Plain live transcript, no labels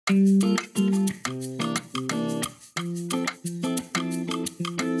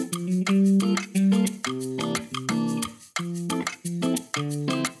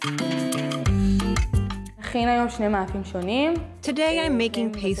Today I'm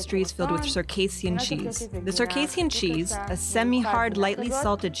making pastries filled with Circassian cheese. The Circassian cheese, a semi-hard, lightly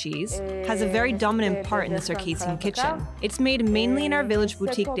salted cheese, has a very dominant part in the Circassian kitchen. It's made mainly in our village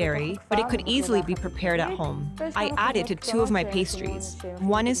boutique dairy, but it could easily be prepared at home. I add it to two of my pastries.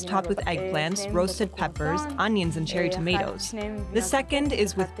 One is topped with eggplants, roasted peppers, onions, and cherry tomatoes. The second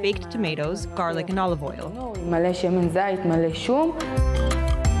is with baked tomatoes, garlic, and olive oil.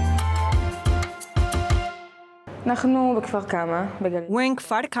 We're in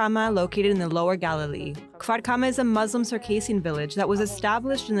Kfar Kama, located in the Lower Galilee. Kfar Kama is a Muslim Circassian village that was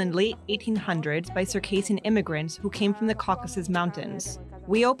established in the late 1800s by Circassian immigrants who came from the Caucasus Mountains.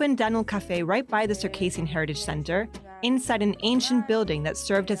 We opened Dental Cafe right by the Circassian Heritage Center, inside an ancient building that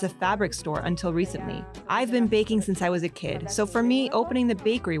served as a fabric store until recently. I've been baking since I was a kid, so for me, opening the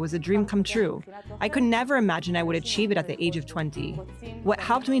bakery was a dream come true. I could never imagine I would achieve it at the age of 20. What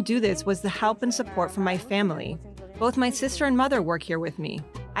helped me do this was the help and support from my family. Both my sister and mother work here with me.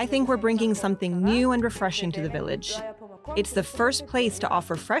 I think we're bringing something new and refreshing to the village. It's the first place to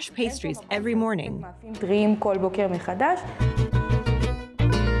offer fresh pastries every morning.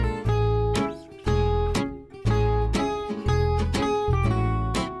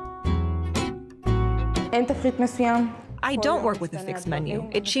 I don't work with a fixed menu.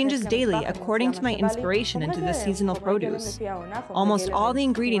 It changes daily according to my inspiration into the seasonal produce. Almost all the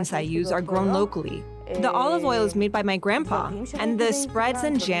ingredients I use are grown locally. The olive oil is made by my grandpa, and the spreads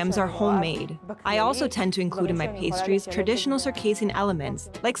and jams are homemade. I also tend to include in my pastries traditional Circassian elements,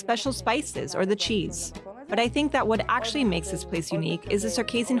 like special spices or the cheese. But I think that what actually makes this place unique is the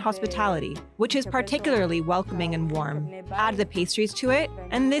Circassian hospitality, which is particularly welcoming and warm. Add the pastries to it,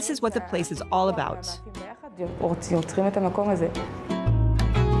 and this is what the place is all about.